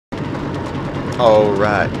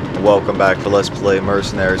Alright, welcome back for Let's Play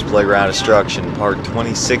Mercenaries Playground Destruction, part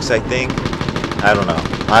 26 I think? I don't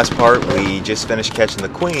know. Last part we just finished catching the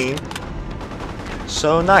queen.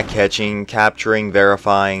 So not catching, capturing,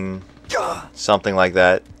 verifying, something like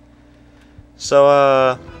that.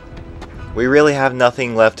 So we really have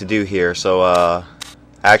nothing left to do here, so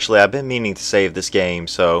actually I've been meaning to save this game,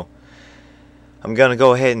 so I'm gonna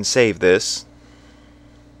go ahead and save this.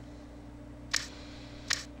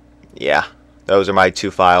 Yeah. Those are my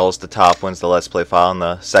two files. The top one's the Let's Play file, and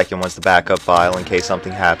the second one's the backup file in case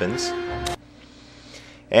something happens.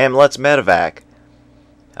 And let's medevac.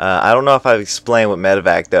 I don't know if I've explained what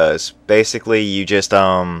medevac does. Basically, you just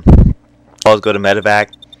always go to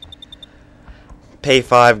medevac, pay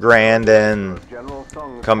 $5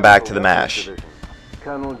 and come back to the MASH,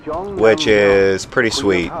 which is pretty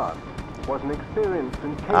sweet.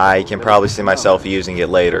 I can probably see myself using it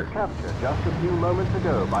later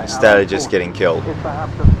instead of just getting killed.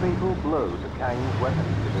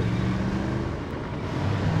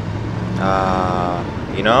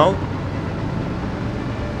 You know,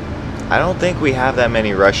 I don't think we have that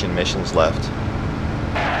many Russian missions left.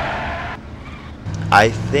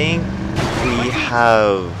 I think we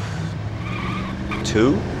have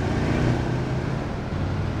 2,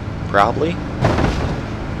 probably.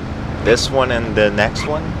 This one and the next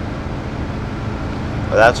one?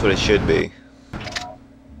 Well, that's what it should be.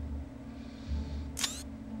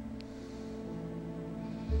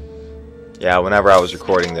 Yeah, whenever I was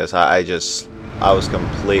recording this, I was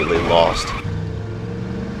completely lost.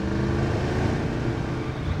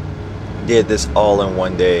 Did this all in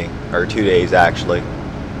one day, or 2 days actually.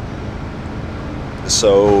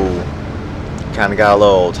 So, kinda got a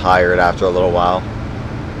little tired after a little while.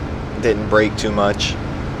 Didn't break too much.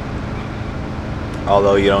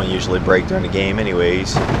 Although you don't usually break during the game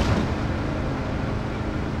anyways.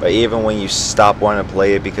 But even when you stop wanting to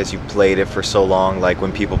play it because you've played it for so long, like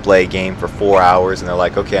when people play a game for 4 hours and they're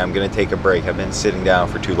like, okay, I'm going to take a break. I've been sitting down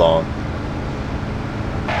for too long.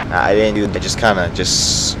 I didn't do that. I just kind of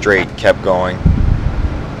straight kept going.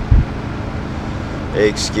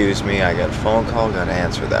 Excuse me, I got a phone call. Got to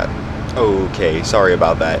answer that. Okay, sorry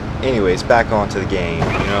about that. Anyways, back onto the game.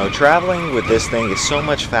 You know, traveling with this thing is so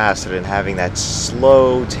much faster than having that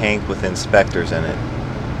slow tank with inspectors in it.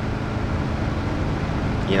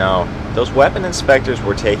 You know, those weapon inspectors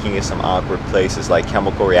were taking us some awkward places like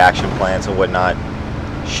chemical reaction plants and whatnot.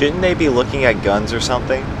 Shouldn't they be looking at guns or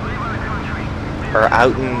something? Or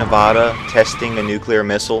out in Nevada testing a nuclear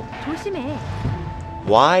missile?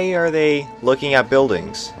 Why are they looking at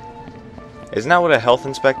buildings? Isn't that what a health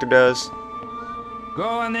inspector does? Go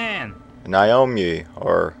on in. Naomi,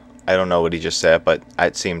 or I don't know what he just said, but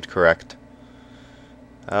it seemed correct.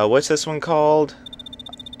 What's this one called?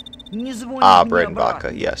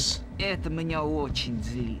 Бренбака, yes. Это меня очень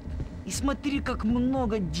злит. И смотри, как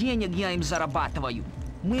много денег я им зарабатываю.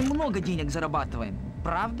 Мы много денег зарабатываем.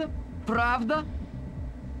 Правда? Правда?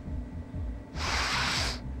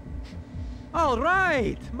 All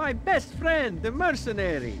right, my best friend, the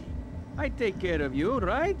mercenary. I take care of you,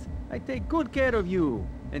 right? I take good care of you,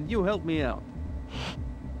 and you help me out.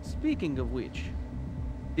 Speaking of which,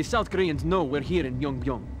 the South Koreans know we're here in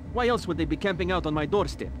Yongbyon. Why else would they be camping out on my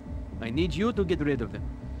doorstep? I need you to get rid of them,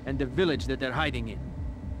 and the village that they're hiding in.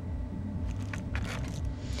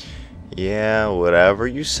 Yeah, whatever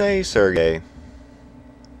you say, Sergey.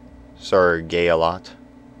 Sergey a lot.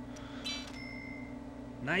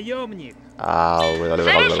 Наемник. So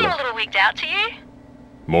you seem a little wigged out to you?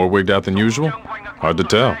 More wigged out than usual? Hard to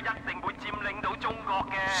tell.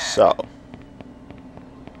 So.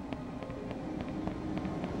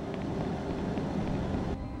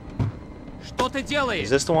 Что ты делаешь? Is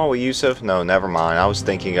this the one with Yusuf? No, never mind. I was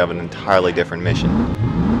thinking of an entirely different mission.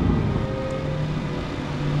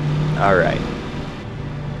 Alright.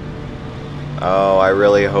 Oh, I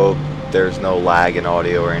really hope there's no lag in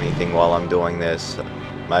audio or anything while I'm doing this.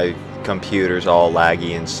 My computer's all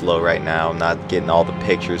laggy and slow right now. I'm not getting all the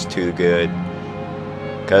pictures too good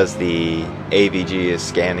because the AVG is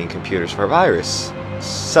scanning computers for virus.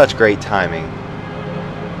 Such great timing.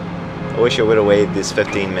 I wish I would have waited this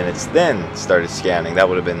 15 minutes then started scanning. That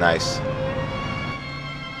would have been nice.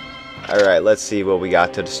 Alright, let's see what we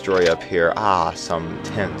got to destroy up here. Ah, some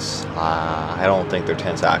tents. I don't think they're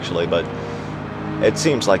tents actually, but it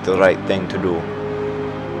seems like the right thing to do.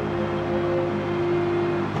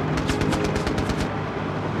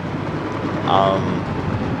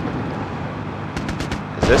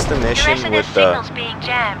 Is this the mission with the... signal's being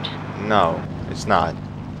jammed. No, it's not.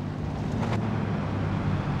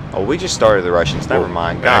 Oh, we just started the Russians. Never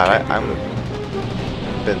mind. God, I'm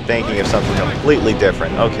been thinking of something completely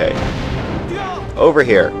different. Okay. Over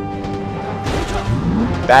here.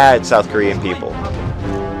 Bad South Korean people.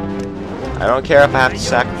 I don't care if I have to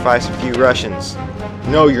sacrifice a few Russians.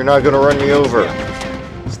 No, you're not gonna run me over.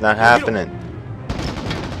 It's not happening.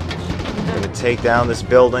 I'm gonna take down this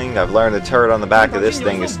building. I've learned the turret on the back of this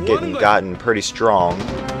thing is gotten pretty strong.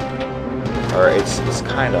 Or it's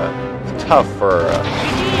kind of tough for a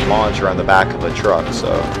launcher on the back of a truck,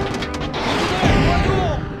 so.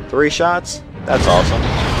 3 shots? That's awesome.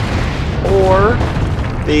 Or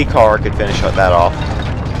the car could finish that off.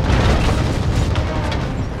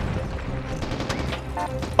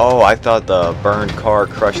 Oh, I thought the burned car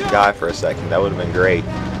crushed the guy for a second. That would have been great.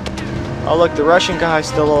 Oh, look, the Russian guy's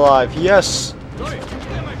still alive. Yes!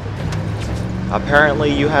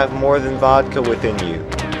 Apparently you have more than vodka within you.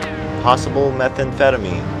 Possible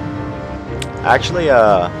methamphetamine. Actually,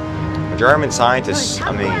 German scientists,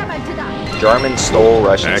 German stole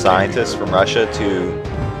Russian scientists from Russia to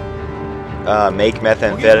make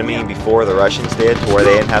methamphetamine before the Russians did, to where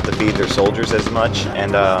they didn't have to feed their soldiers as much,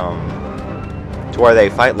 and to where they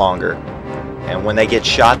fight longer. And when they get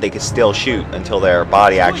shot, they can still shoot until their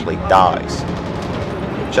body actually dies.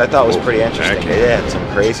 Which I thought was pretty interesting. They had some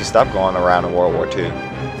crazy stuff going around in World War II.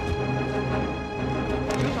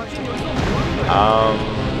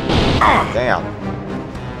 Damn.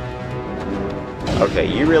 Okay,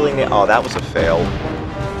 you really need... Oh, that was a fail.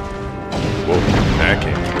 Whoa,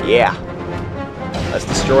 hacking. Yeah. Let's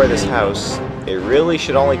destroy this house. It really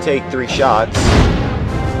should only take 3 shots.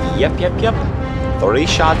 Yep. 3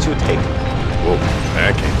 shots you take. Whoa,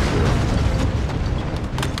 hacking.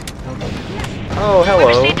 Oh, We hello.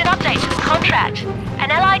 received an update to the contract.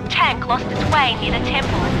 An Allied tank lost its way near the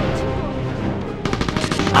temple.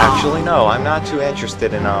 Actually, no. I'm not too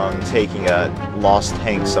interested in taking a lost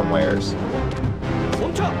tank somewheres.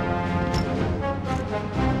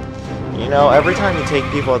 You know, every time you take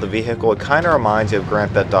people out of the vehicle, it kind of reminds you of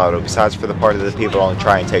Grand Theft Auto, besides for the part of the people only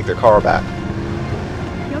try and take their car back.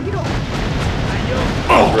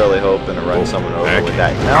 I was really hoping to run someone over with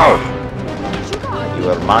that. No! You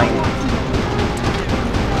are mine.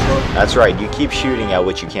 That's right, you keep shooting at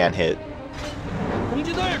what you can't hit.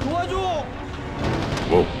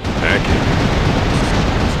 Whoa, hacking.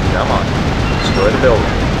 Come on. Destroy the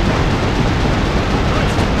building.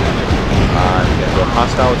 I'm gonna go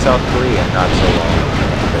hostile with South Korea, not so long.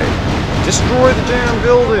 Okay. Destroy the damn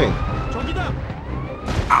building!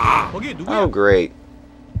 Oh, great.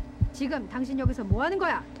 지금 당신 여기서 뭐 하는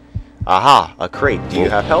거야? Aha, a crate. Do you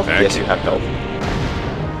have health? Thank Yes, you. you have health.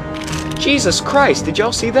 Jesus Christ, did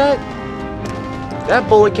y'all see that? That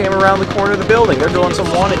bullet came around the corner of the building. They're doing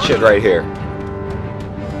some wanted shit right here.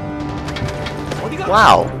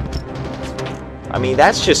 Wow. I mean,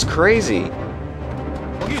 that's just crazy.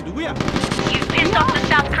 You've pissed off the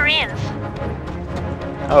South Koreans.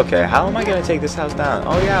 Okay, how am I gonna take this house down?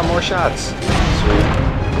 Oh yeah, more shots. Sweet.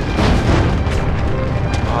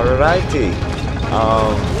 Alrighty.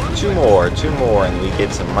 2 more, and we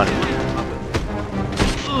get some money.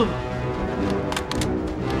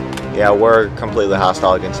 Yeah, we're completely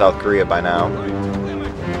hostile against South Korea by now.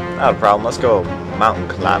 Not a problem. Let's go mountain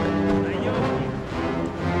climbing.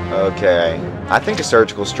 Okay. I think a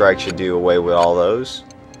surgical strike should do away with all those.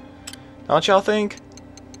 Don't y'all think?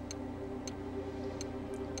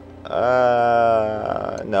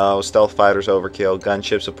 No. Stealth fighters overkill.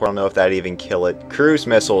 Gunship support, I don't know if that'd even kill it. Cruise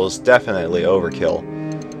missiles, definitely overkill.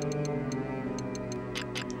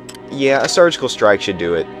 Yeah, a surgical strike should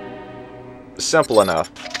do it. Simple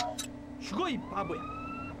enough.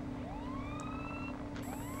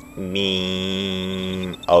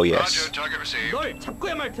 Mean. Oh, yes.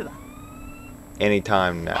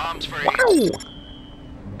 Anytime now. Wow!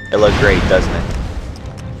 It looked great, doesn't it?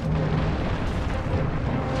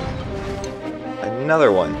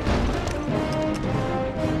 Another one.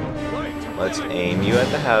 Let's aim you at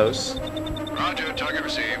the house. Roger, target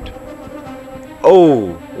received.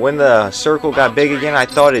 Oh, when the circle got big again, I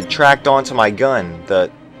thought it tracked onto my gun.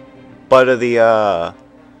 The butt of the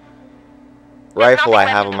rifle I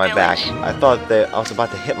have on my back. I thought that I was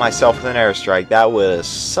about to hit myself with an airstrike. That would have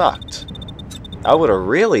sucked. That would have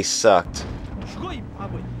really sucked.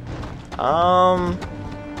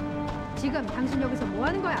 지금 당신 여기서 뭐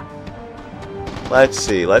하는 거야? Let's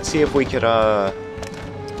see if we could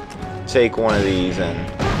take one of these and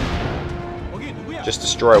just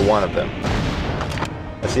destroy one of them.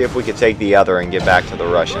 Let's see if we could take the other and get back to the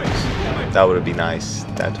Russians. That would be nice.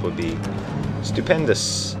 That would be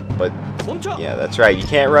stupendous. But yeah, that's right. You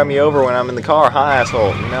can't run me over when I'm in the car, huh,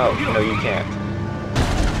 asshole? No, you can't.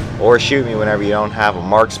 Or shoot me whenever you don't have a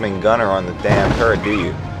marksman gunner on the damn turret, do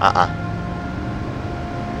you?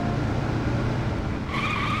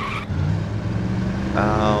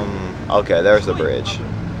 Okay, there's the bridge.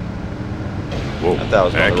 Whoa, I thought I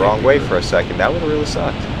was going the hacking. wrong way for a second. That would have really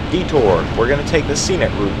sucked. Detour. We're gonna take the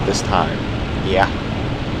scenic route this time. Yeah.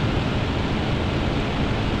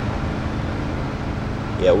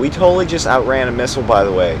 Yeah, we totally just outran a missile, by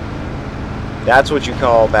the way. That's what you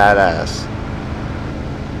call badass.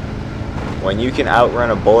 When you can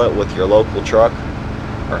outrun a bullet with your local truck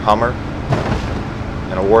or Hummer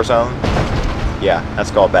in a war zone, yeah,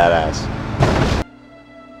 that's called badass.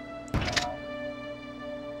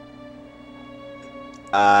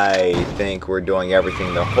 I think we're doing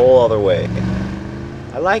everything the whole other way.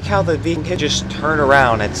 I like how the Veelige can just turn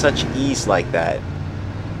around at such ease like that.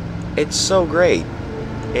 It's so great.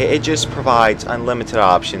 It just provides unlimited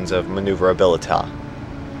options of maneuverability.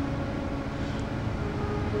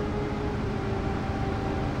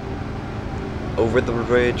 Over the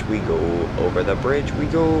bridge we go, over the bridge we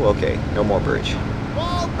go. Okay, no more bridge.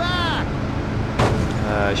 Fall back!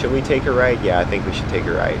 Should we take a right? Yeah, I think we should take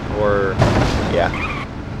a right. Or, yeah.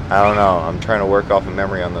 I don't know. I'm trying to work off of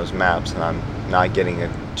memory on those maps, and I'm not getting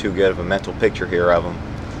too good of a mental picture here of them.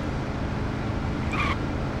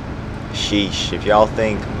 Sheesh, if y'all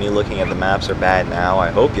think me looking at the maps are bad now, I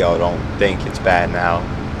hope y'all don't think it's bad now.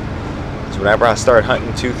 Because whenever I start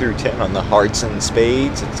hunting 2 through 10 on the hearts and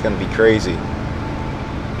spades, it's going to be crazy.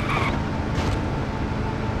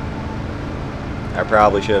 I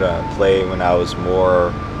probably should have played when I was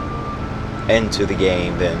more into the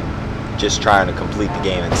game than just trying to complete the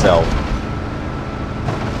game itself.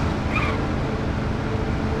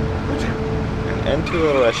 And into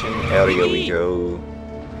a Russian area we go.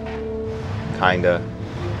 Kinda.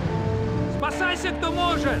 Спасайся, кто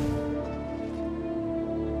может!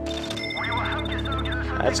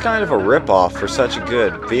 That's kind of a rip-off for such a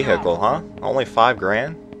good vehicle, huh? Only $5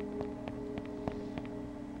 grand?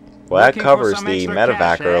 Well, that Looking for covers some the extra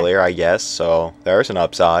medevac cash, eh? earlier, I guess, so there's an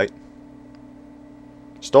upside.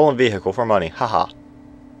 Stolen vehicle for money, haha.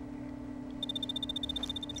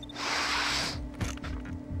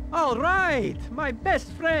 All right, my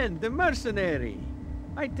best friend, the mercenary.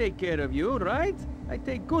 I take care of you, right? I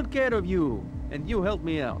take good care of you, and you help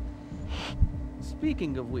me out.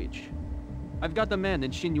 Speaking of which, I've got a man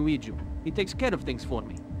in Shinyuiju. He takes care of things for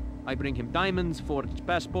me. I bring him diamonds, forged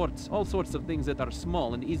passports, all sorts of things that are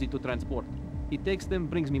small and easy to transport. He takes them,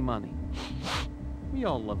 brings me money. We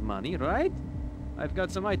all love money, right? I've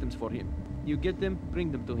got some items for him. You get them,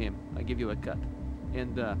 bring them to him. I give you a cut.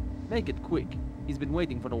 And, make it quick. He's been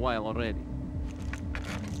waiting for a while already.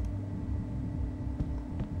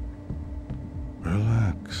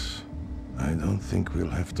 Relax. I don't think we'll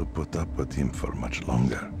have to put up with him for much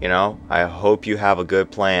longer. You know, I hope you have a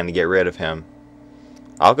good plan to get rid of him.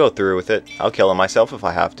 I'll go through with it. I'll kill him myself if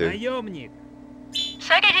I have to. Наемник!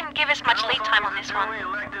 Sergey didn't give us much lead time on this one.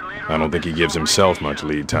 I don't think he gives himself much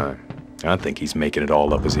lead time. I think he's making it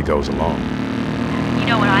all up as he goes along. You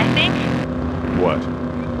know what I think? What?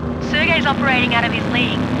 Sergey's operating out of his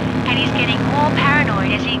league, and he's getting more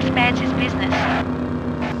paranoid as he expands his business.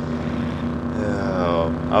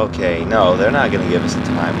 Oh, okay. No, they're not going to give us a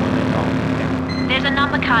time limit. No. There's a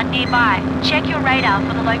number card nearby. Check your radar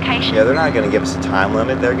for the location. Yeah, they're not going to give us a time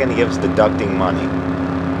limit. They're going to give us deducting money.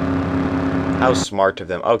 How smart of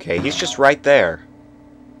them. Okay, he's just right there.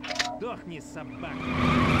 Сдохни,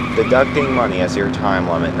 собака! Deducting money as your time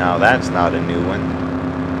limit. Now, that's not a new one.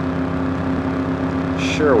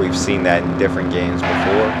 Sure, we've seen that in different games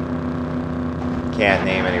before. Can't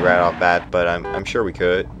name any right off bat, but I'm sure we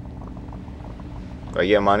could. Do I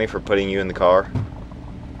get money for putting you in the car?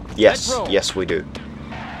 Yes, yes we do.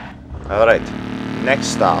 Alright, next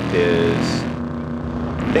stop is...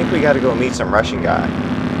 I think we gotta go meet some Russian guy.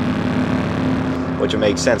 Which would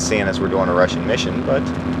make sense seeing as we're doing a Russian mission, but...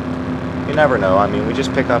 you never know, I mean, we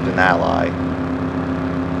just pick up an ally.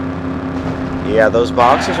 Yeah, those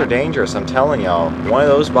boxes are dangerous, I'm telling y'all. One of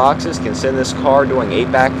those boxes can send this car doing 8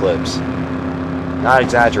 backflips. Not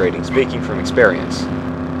exaggerating, speaking from experience.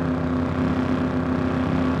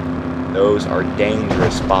 Those are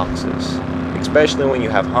dangerous boxes. Especially when you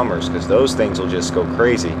have Hummers, because those things will just go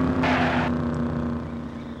crazy.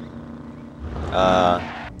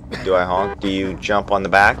 Do I honk? Do you jump on the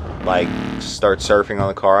back? Like, start surfing on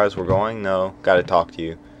the car as we're going? No, gotta talk to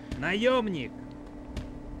you. Наемник!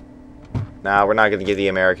 Nah, we're not gonna get the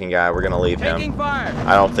American guy, we're gonna leave him. Taking fire!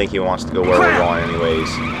 I don't think he wants to go where we're going anyways.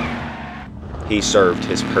 He served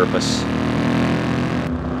his purpose.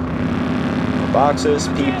 Boxes,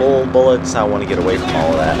 people, bullets, I want to get away from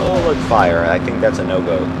all of that. Oh, look, fire. I think that's a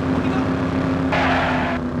no-go.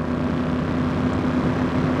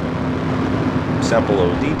 simple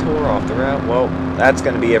little detour off the route. Well, that's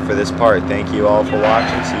going to be it for this part. Thank you all for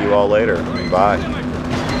watching. See you all later. Bye.